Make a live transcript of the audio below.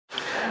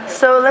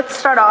So let's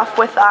start off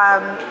with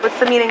what's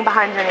the meaning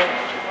behind your name?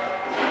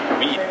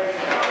 Weed.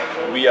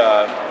 We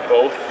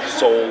both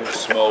sold,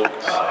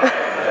 smoked,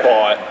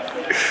 bought,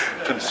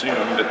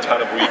 consumed a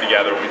ton of weed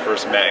together when we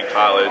first met in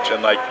college,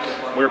 and like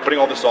we were putting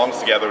all the songs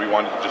together, we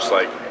wanted to just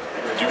like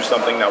do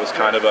something that was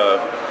kind of a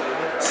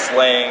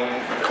slang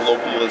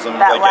colloquialism,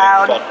 that like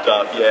loud. Getting fucked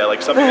up, yeah,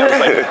 like something that was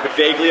like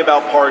vaguely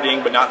about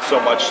partying, but not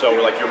so much so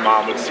where like your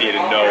mom would see it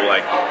and know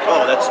like,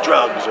 oh, that's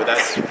drugs or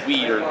that's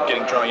weed or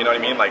getting drunk, you know what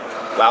I mean? Like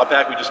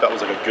LOUDPVCK, we just felt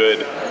was like a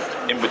good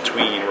in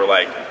between where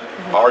like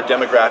our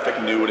demographic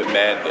knew what it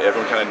meant.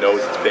 Everyone kind of knows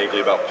it's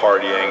vaguely about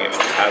partying and it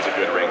just has a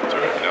good ring to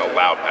it, you know,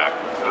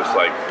 LOUDPVCK, just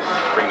like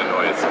bring the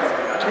noise.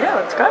 Yeah,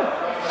 that's good.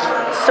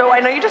 So I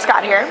know you just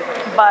got here,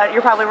 but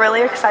you're probably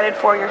really excited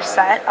for your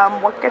set.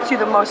 What gets you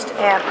the most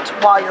amped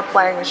while you're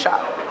playing the show?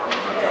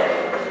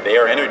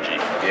 Their energy.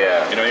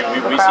 Yeah. You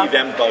know, we see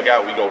them bug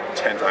out, we go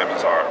 10 times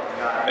as hard.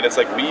 And it's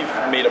like we've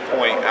made a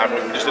point after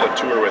we just did a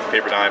tour with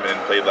Paper Diamond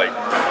and played like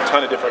a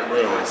ton of different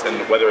rooms,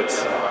 and whether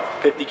it's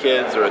 50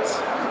 kids or it's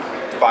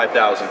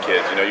 5,000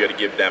 kids, you know, you got to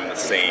give them the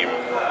same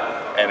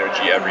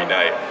energy every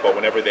night. But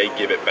whenever they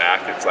give it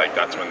back, it's like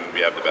that's when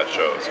we have the best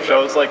shows.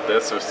 Shows like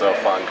this are so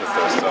fun because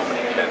there's so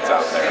many kids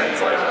out there.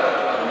 It's like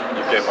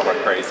you give them a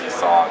crazy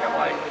song and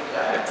like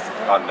it's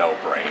a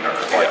no-brainer.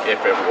 Like if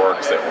it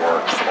works, it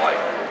works.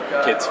 Like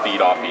kids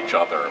feed off each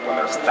other when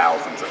there's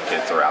thousands of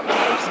kids around them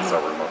versus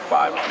a room of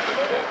 500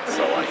 kids.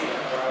 So like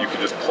you can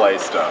just play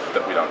stuff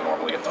that we don't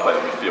normally get to play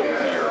that we feel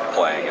weird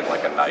playing in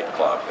like a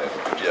nightclub that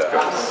just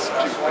goes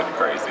stupid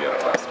crazy at a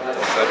festival.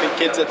 So I think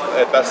kids at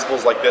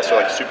festivals like this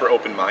are like super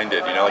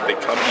open-minded, you know, like they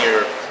come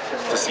here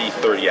to see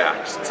 30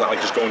 acts. It's not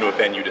like just going to a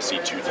venue to see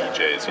 2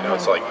 DJs, you know,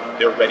 it's like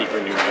they're ready for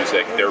new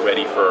music, they're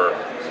ready for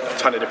a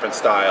ton of different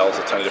styles,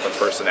 a ton of different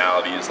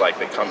personalities. Like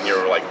they come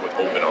here like with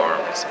open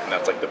arms, and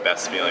that's like the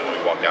best feeling when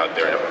we walk out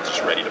there and everyone's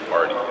just ready to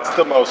party. It's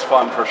the most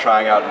fun for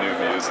trying out new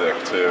music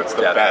too. It's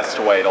the best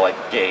way to like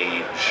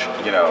gauge,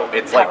 you know,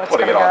 it's like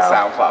putting it on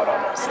SoundCloud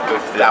almost.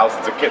 There's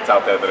thousands of kids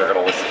out there that are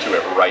going to listen to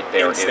it right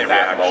there in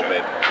that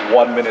moment.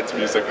 1 minute's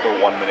music for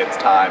 1 minute's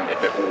time.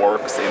 If it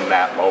works in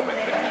that moment,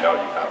 then you know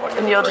you have like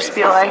and you'll just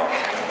be like,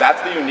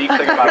 that's the unique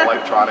thing about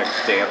electronic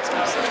dance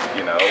music,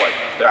 you know, like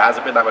there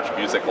hasn't been that much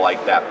music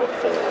like that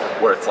before,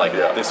 where it's like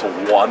this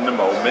one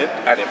moment,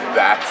 and if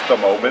that's the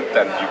moment,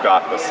 then you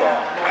got the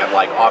song. And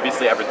like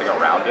obviously everything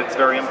around it's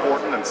very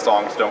important, and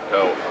songs don't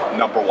go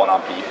 #1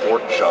 on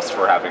Beatport just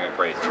for having a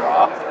great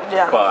drop.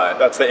 Yeah. But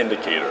that's the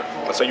indicator.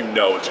 That's how you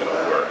know it's gonna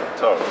work.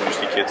 Totally. You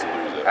see kids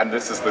lose it. And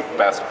this is the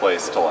best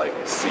place to like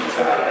see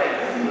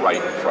that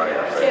right in front of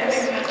your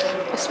face.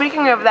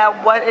 Speaking of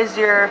that, what is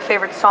your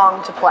favorite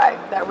song to play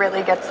that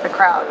really gets the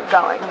crowd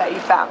going that you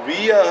found? We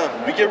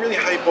get really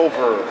hype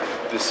over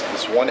this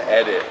one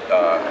edit.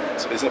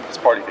 It's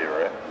Party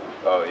Favor, right?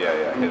 Oh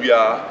yeah.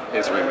 Booyah.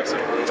 His remix of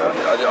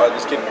Booyah.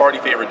 This kid Party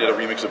Favor did a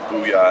remix of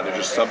Booyah, and there's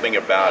just something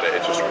about it.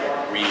 It's just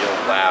real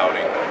loud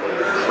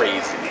and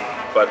crazy.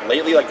 But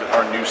lately, like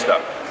our new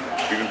stuff,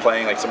 we've been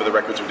playing like some of the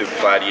records we did with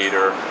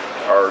Gladiator,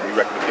 our new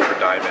record with Paper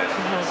Diamond,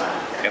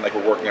 and like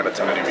we're working on a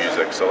ton of new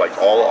music. So like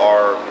all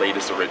our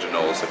latest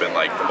originals have been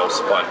like the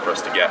most fun for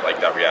us to get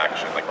like that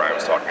reaction, like Ryan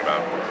was talking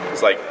about.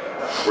 It's like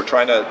we're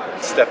trying to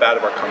step out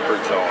of our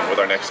comfort zone with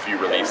our next few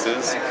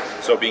releases.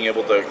 So being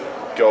able to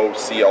go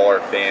see all our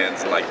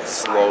fans and like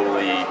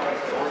slowly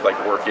like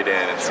work it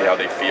in and see how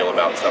they feel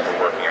about stuff we're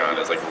working on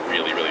is like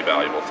really, really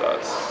valuable to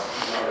us.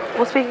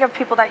 Well, speaking of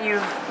people that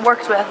you've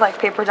worked with, like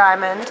Paper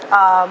Diamond,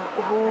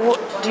 who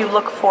do you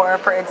look for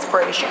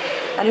inspiration?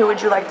 And who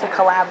would you like to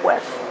collab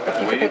with,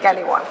 if you could pick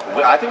anyone?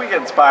 I think we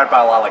get inspired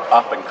by a lot of like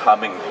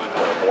up-and-coming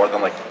people, more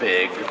than like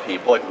big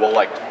people. Like we'll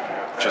like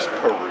just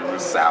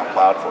peruse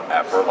SoundCloud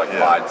forever, like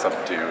find some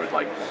dude,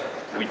 like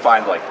we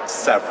find like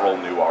several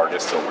new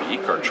artists a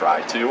week, or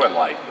try to, and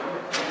like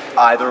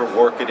either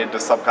work it into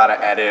some kind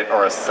of edit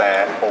or a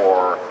set,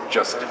 or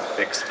just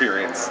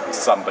experience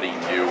somebody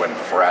new and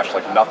fresh.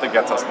 Like nothing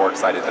gets us more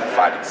excited than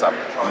finding some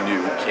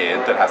new kid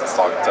that has a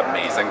song that's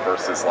amazing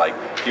versus like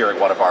hearing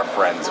one of our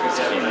friends who's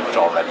huge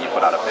already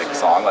put out a big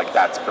song. Like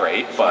that's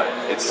great, but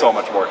it's so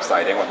much more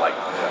exciting when like,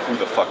 who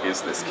the fuck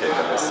is this kid,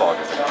 and this song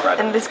is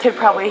incredible. And this kid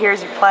probably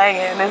hears you playing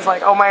it and is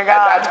like, oh my god,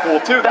 and that's cool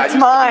too. That's that used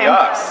mine. To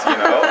be us, you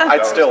know.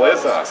 It still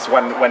is us.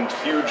 When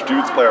huge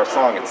dudes play our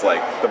song, it's like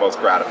the most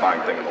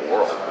gratifying thing in the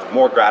world.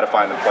 More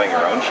gratifying than playing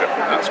your own shit.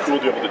 It's cool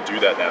to be able to do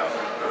that now,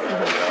 you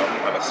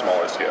know, on a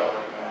smaller scale.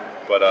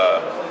 But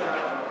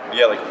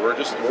yeah, like we're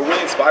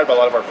really inspired by a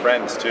lot of our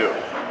friends too.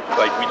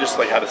 Like we just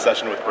like had a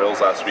session with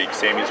Brills last week.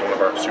 Sammy's one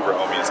of our super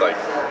homies. Like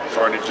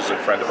Carnage is a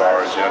friend of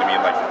ours. You know what I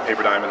mean? Like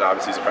Paper Diamond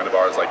obviously is a friend of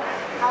ours. Like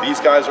these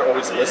guys are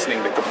always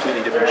listening to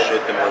completely different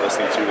shit than we're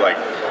listening to. Like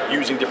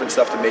using different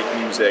stuff to make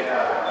music.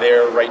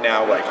 They're right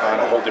now like on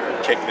a whole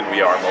different kick than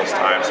we are most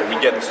times. So we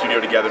get in the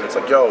studio together and it's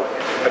like, yo,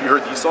 have you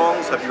heard these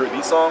songs? Have you heard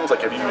these songs?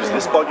 Like have you used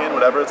this plugin?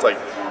 Whatever. It's like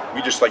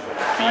we just like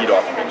feed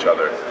off of each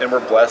other, and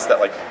we're blessed that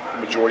like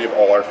the majority of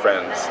all our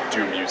friends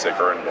do music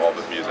or are involved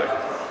with music.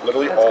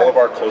 Literally all of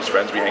our close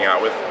friends we hang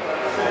out with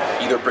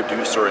either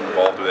produce or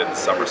involved with it in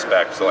some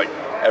respect. So like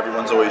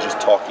everyone's always just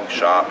talking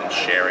shop and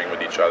sharing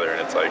with each other,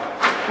 and it's like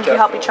You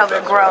help each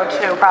other grow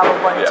too,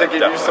 probably. Yeah. To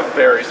give you some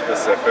very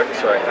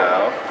specifics right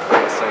now,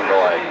 we're listening to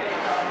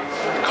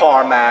like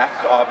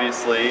Carmack,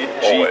 obviously,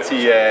 Always.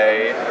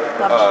 GTA,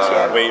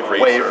 Love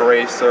GTA. Wave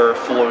Racer,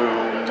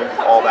 Flume,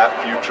 all that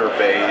future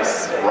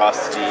bass,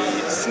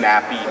 Rusty,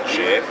 Snappy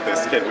Jit,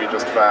 this kid we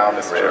just found,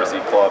 this Jersey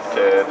Club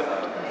kid.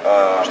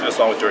 Just did a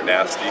song with Dirt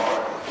Nasty.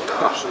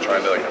 Just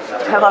trying to like.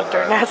 I love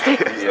Dirt Nasty.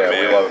 Yeah,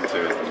 we love him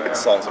too. The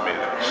song's amazing.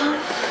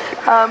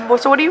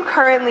 So what are you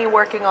currently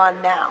working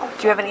on now?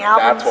 Do you have any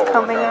albums That's what we're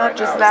coming working on out? right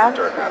Just now, that? is the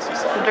Dirt Nasty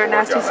song. The Dirt We're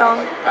Nasty working on song?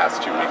 that, like,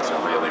 past 2 weeks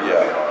are really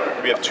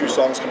hard. We have 2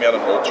 songs coming out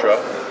on Ultra,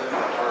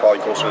 probably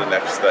closer to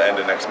the end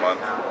of next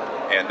month,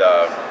 and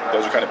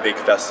those are kind of big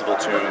festival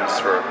tunes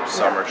for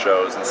summer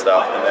shows and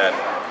stuff. And then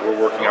we're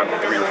working on a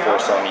 3 or 4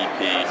 song EP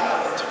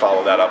to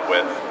follow that up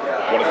with.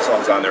 One of the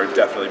songs on there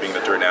definitely being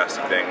the Dirt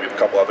Nasty thing. We have a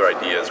couple other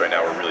ideas right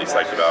now we're really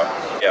psyched about.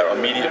 Yeah,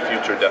 immediate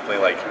future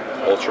definitely like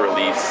Ultra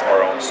release,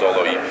 our own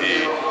solo EP,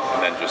 and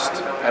then just.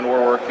 And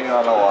we're working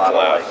on a lot of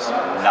like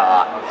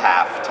not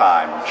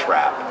halftime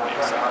trap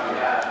music.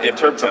 In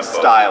terms of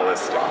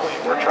stylistically,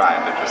 we're trying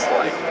to just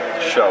like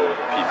show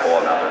people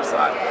another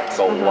side.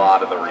 So a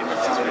lot of the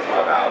remixes we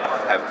put out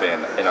have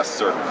been in a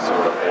certain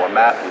sort of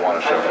format. We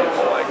want to show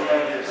people like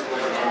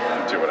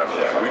do whatever.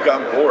 Yeah, we've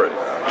gotten bored.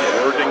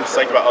 We're getting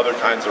psyched about other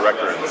kinds of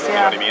records. You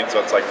know what I mean?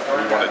 So it's like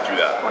we want to do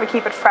that. Want to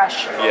keep it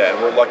fresh. Yeah, and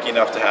we're lucky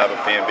enough to have a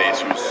fan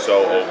base who's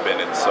so open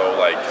and so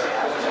like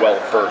well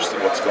versed in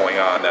what's going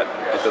on that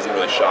it doesn't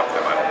really shock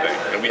them, I don't think.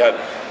 And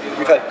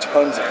we've had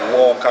tons of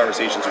long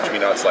conversations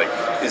between us, like,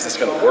 is this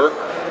gonna work?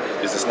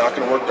 Is this not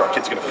gonna work? Are our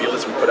kids gonna feel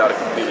this? We put out a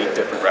completely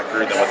different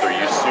record than what they're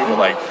used to. But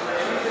like,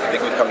 I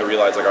think we've come to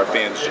realize like our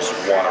fans just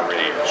want to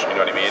rage. You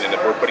know what I mean? And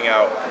if we're putting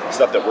out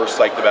stuff that we're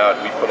psyched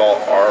about, we put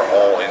our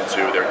all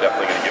into, they're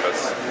definitely gonna give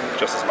us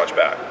just as much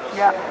back.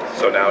 Yeah.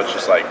 So now it's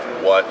just like,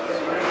 what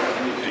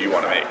do you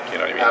want to make? You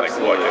know what I mean?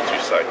 Absolutely. Like, what gets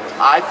you psyched?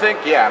 I think,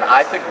 yeah, and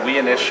I think we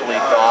initially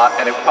thought,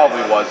 and it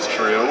probably was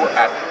true,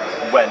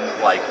 when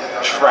like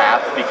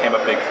trap became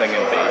a big thing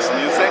in bass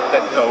music,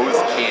 that those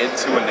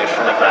kids who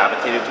initially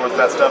gravitated towards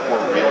that stuff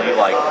were really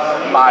like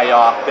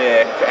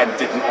myopic and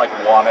didn't like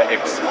want to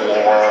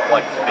explore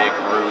like Big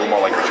Room or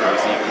like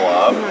Jersey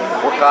Club.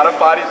 We're kind of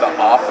finding the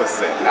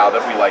opposite now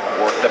that we like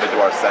work them into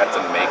our sets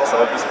and make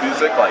some of this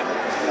music. Like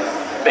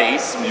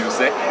bass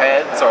music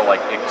heads are like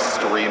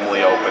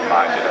extremely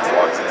open-minded as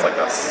long as it's like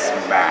a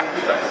smack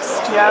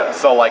fest. Yeah.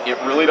 So like it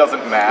really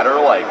doesn't matter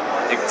like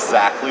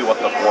exactly what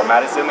the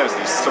format is in. There's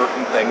these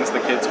certain things the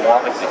kids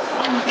want, like the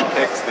huge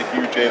kicks, the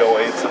huge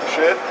 808s and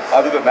shit.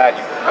 Other than that,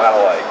 you can kind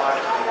of like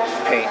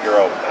paint your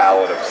own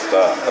palette of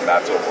stuff, and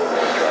that's what we're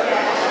really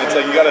trying. It's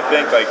like you got to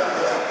think like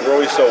we're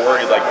always so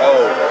worried like,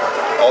 oh,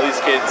 all these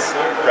kids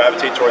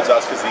gravitate towards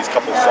us because these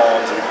couple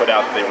songs that we put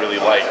out that they really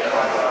like.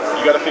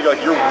 You got to figure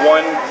like you're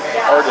one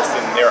artist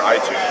in their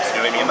iTunes. You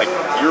know what I mean? Like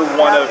you're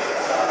one of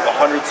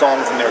 100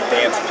 songs in their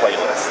dance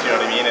playlist. You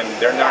know what I mean? And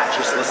they're not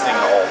just listening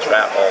to all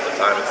trap all the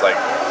time. It's like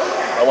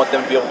I want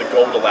them to be able to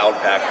go to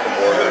LOUDPVCK for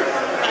more than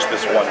just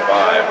this one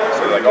vibe.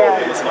 So they're like, oh,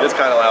 we can listen to this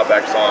kind of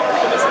LOUDPVCK song. We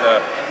can listen to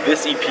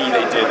this EP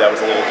they did that was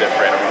a little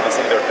different. Or we can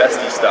listen to their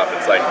festy stuff.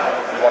 It's like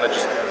we want to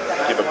just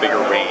give a bigger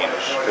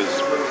range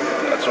because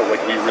that's what like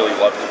we really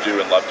love to do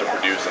and love to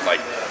produce. And like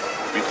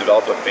we've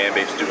developed a fan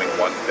base doing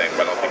one thing,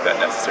 but I don't think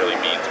that necessarily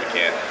means we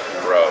can't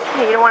grow.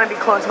 Yeah, you don't want to be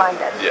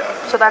closed-minded. Yeah.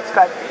 So that's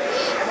good.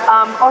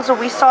 Also,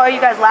 we saw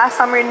you guys last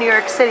summer in New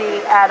York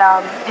City at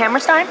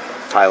Hammerstein.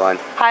 Highline.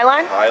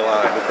 Highline?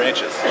 Highline with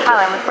branches.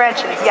 Highline with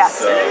branches, yes.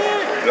 So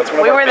that's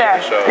one of We our were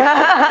there. favorite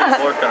shows.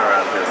 He's lurking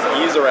around here.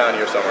 He's around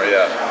here somewhere,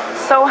 yeah.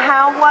 So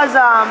how was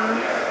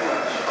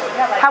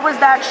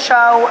that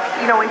show,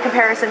 you know, in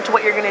comparison to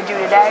what you're going to do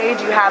today?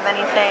 Do you have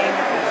anything?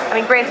 I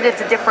mean, granted,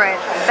 it's a different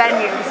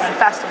venue. This is a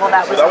festival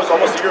that was. That was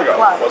almost a year ago,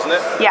 club. wasn't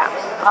it? Yeah.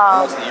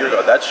 Almost a year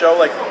ago. That show,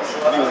 like,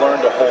 you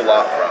learned a whole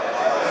lot from.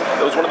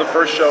 It was one of the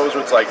first shows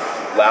where it's like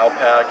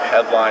LOUDPVCK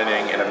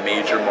headlining in a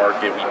major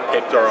market. We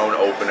picked our own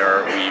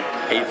opener. We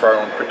paid for our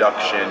own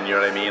production. You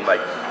know what I mean?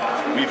 Like,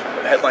 we've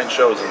headlined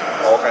shows in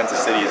all kinds of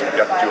cities. We've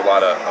got to do a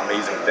lot of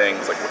amazing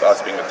things, like with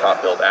us being the top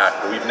billed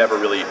act. But we've never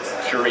really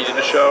curated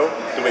a show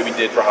the way we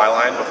did for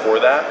Highline before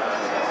that,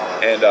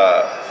 and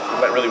it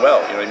went really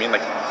well. You know what I mean?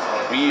 Like,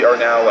 we are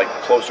now like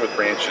closer with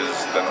branches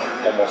than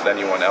almost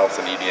anyone else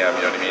in EDM.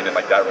 You know what I mean? And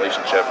like that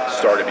relationship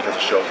started because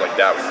of shows like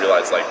that. We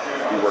realized like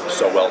we worked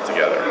so well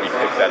together. We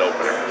picked that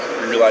opener.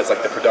 We realized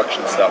like the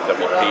production stuff that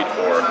we paid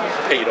for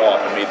paid off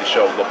and made the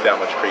show look that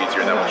much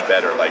crazier and that much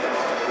better. Like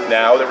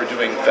now that we're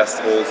doing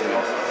festivals and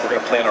we're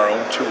gonna plan our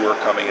own tour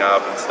coming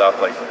up and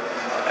stuff, like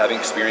having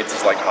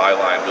experiences like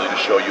Highline really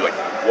to show you like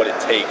what it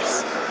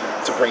takes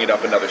to bring it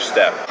up another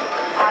step.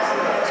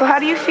 So how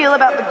do you feel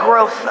about the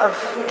growth of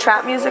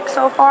trap music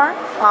so far?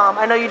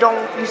 I know you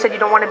said you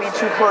don't want to be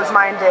too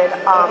closed-minded,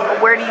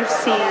 but where do you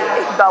see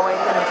it going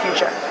in the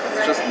future?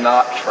 It's just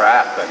not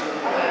trap, and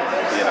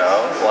you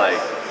know, like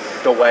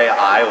the way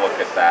I look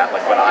at that,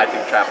 like when I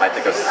think trap, I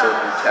think a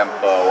certain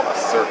tempo, a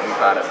certain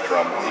kind of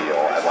drum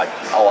feel, and like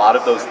a lot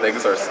of those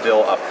things are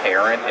still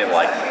apparent in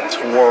like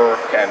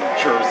twerk and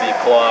Jersey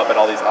club and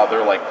all these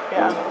other like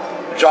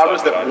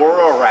genres that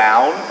were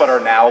around but are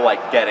now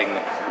like getting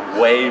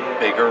way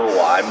bigger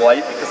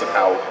limelight because of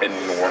how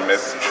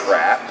enormous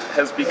trap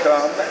has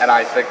become. And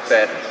I think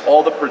that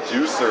all the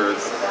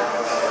producers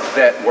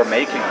that were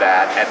making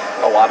that, and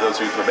a lot of those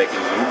dudes were making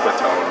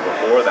Lubatone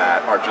before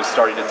that, are just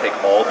starting to take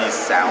all these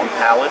sound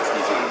palettes,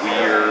 these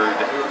weird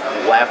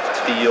left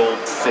field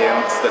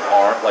synths that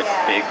aren't like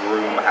big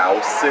room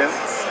house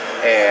synths,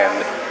 and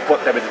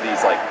put them into these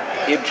like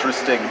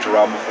interesting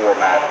drum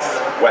formats,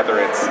 whether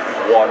it's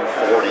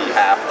 140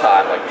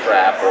 halftime like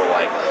trap or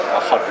like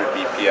 100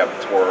 BPM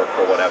twerk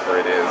or whatever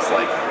it is.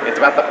 Like, it's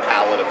about the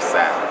palette of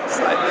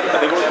sounds.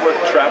 I think what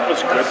trap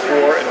was good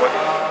for, and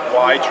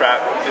why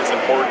trap is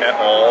important at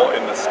all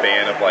in the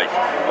span of like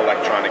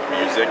electronic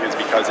music, is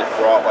because it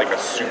brought like a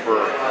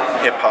super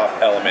hip hop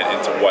element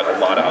into what a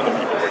lot of other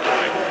people were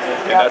doing.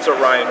 And that's what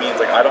Ryan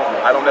means. Like, I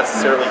don't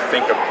necessarily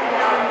think of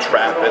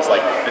trap as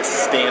like this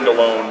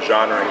standalone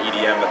genre in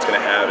EDM that's going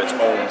to have its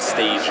own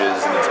stages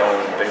and its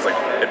own things. Like,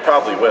 it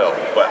probably will,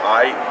 but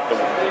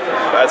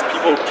as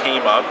people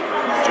came up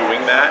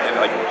doing that and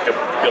like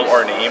built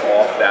our name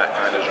off that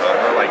kind of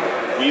genre, like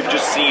we've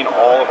just seen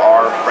all of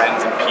our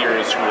friends and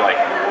peers who like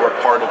were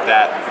part of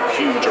that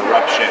huge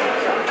eruption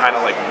kind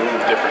of like move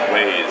different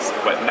ways,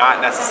 but not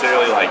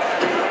necessarily like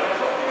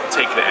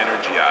take the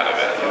energy out of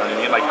it. You know what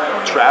I mean? Like,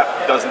 trap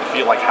doesn't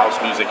feel like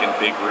house music and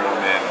big room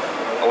and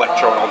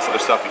electro and all this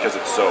other stuff because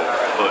it's so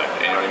hood.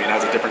 You know what I mean? It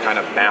has a different kind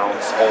of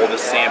bounce. All the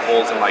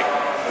samples and like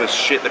the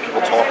shit that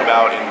people talk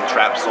about in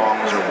trap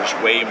songs are just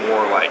way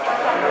more like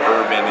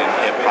urban and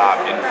hip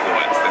hop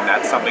influenced, and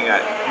that's something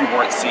that you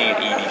weren't seeing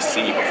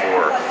EDC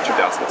before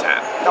 2010.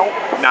 Nope.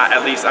 Not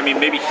at least. I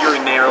mean, maybe here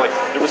and there. Like,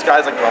 there was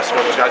guys like Rusko,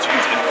 those guys who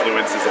use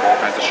influences of all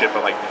kinds of shit,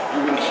 but like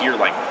you wouldn't hear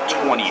like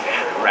 20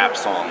 rap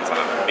songs on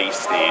a bass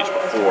stage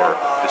before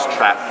this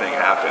trap thing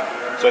happened.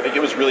 So I think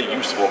it was really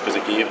useful because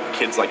it gave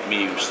kids like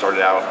me who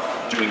started out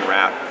doing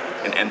rap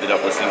and ended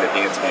up listening to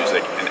dance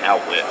music an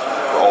outlet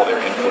for all their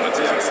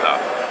influences and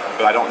stuff.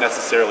 But I don't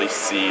necessarily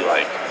see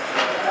like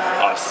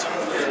us,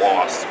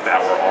 Floss,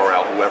 Bauer,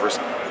 RL, whoever's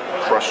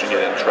crushing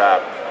it in trap,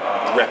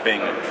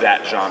 repping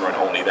that genre and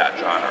only that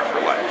genre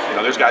for life.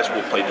 You know, there's guys who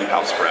will play deep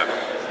house forever.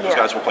 Those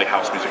guys will play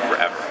house music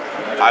forever.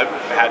 I've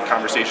had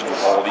conversations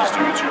with all these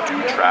dudes who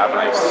do trap, and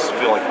I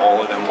feel like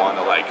all of them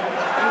want to like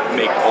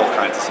make all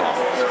kinds of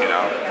songs, you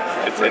know?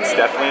 It's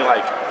definitely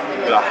like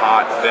the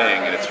hot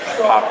thing, and it's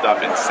popped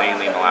up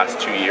insanely in the last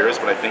 2 years,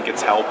 but I think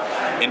it's helped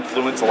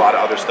influence a lot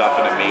of other stuff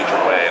in a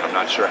major way, and I'm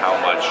not sure how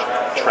much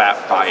trap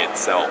by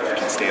itself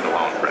can stand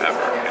alone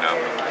forever, you know?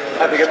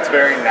 I think it's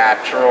very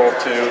natural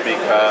too,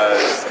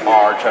 because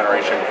our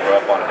generation grew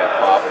up on hip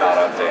hop, not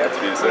on dance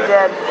music.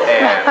 And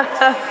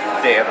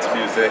dance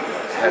music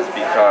has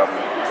become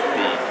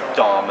the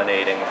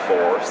dominating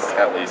force,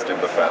 at least in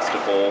the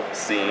festival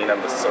scene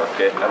and the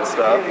circuit and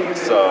stuff.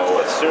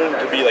 So it's soon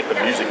to be like the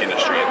music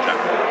industry in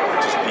general,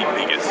 which is the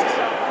biggest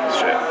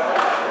shit.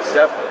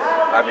 Definitely.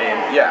 I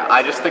mean, yeah,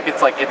 I just think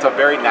it's like, it's a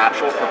very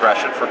natural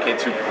progression for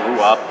kids who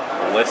grew up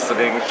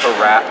listening to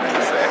rap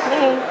music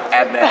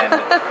and then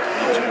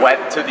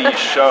went to these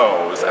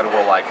shows and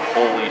were like,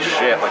 holy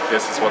shit, like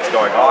this is what's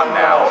going on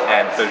now,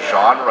 and the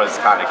genres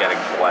kind of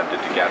getting blended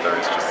together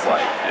is just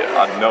like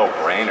a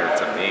no-brainer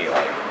to me.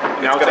 Like,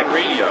 now it's like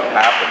radio.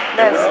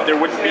 There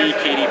wouldn't be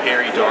Katy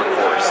Perry Dark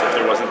Horse if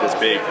there wasn't this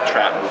big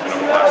trap movement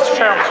over the last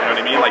 2 years. You know what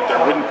I mean? Like,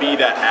 there wouldn't be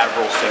that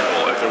Avril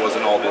single if there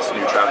wasn't all this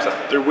new trap stuff.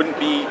 There wouldn't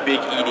be big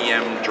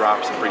EDM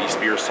drops and Britney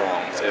Spears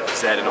songs if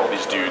Zed and all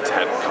these dudes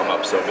hadn't come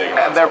up so big.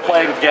 And they're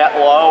playing Get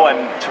Low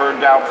and Turn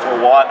Down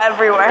for What?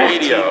 Everywhere.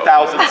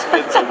 18,000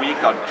 spins a week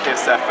on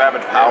Kiss FM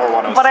and Power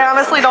 106. But I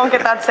honestly don't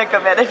get that sick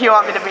of it, if you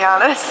want me to be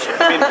honest.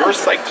 I mean, we're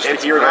psyched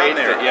just to hear it on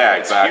there. Yeah,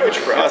 exactly. It's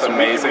huge for us. It's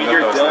amazing. We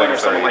hear Dylan or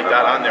something like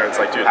that on there. It's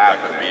like, dude, that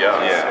could be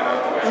us. Yeah.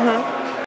 Mm-hmm.